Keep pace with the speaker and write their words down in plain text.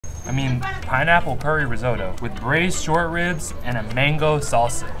I mean, pineapple curry risotto with braised short ribs and a mango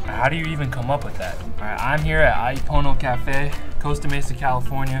salsa. How do you even come up with that? All right, I'm here at Ai Pono Cafe, Costa Mesa,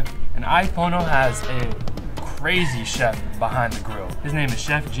 California, and Ai Pono has a crazy chef behind the grill. His name is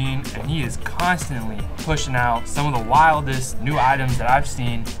Chef Gene, and he is constantly pushing out some of the wildest new items that I've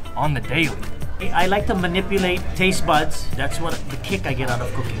seen on the daily. I like to manipulate taste buds. That's what the kick I get out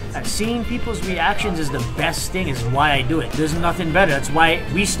of cooking. Seeing people's reactions is the best thing, is why I do it. There's nothing better. That's why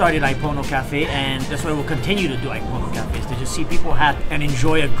we started Ai Pono Cafe, and that's why we'll continue to do Ai Pono Cafes, to just see people happy and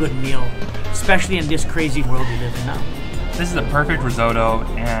enjoy a good meal, especially in this crazy world we live in now. This is a perfect risotto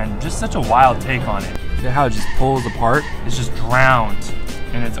and just such a wild take on it. See how it just pulls apart? It's just drowned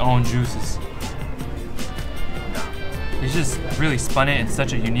in its own juices. He's just really spun it in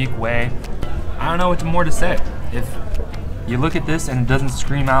such a unique way. I don't know what more to say. If you look at this and it doesn't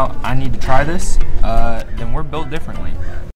scream out, I need to try this, then we're built differently.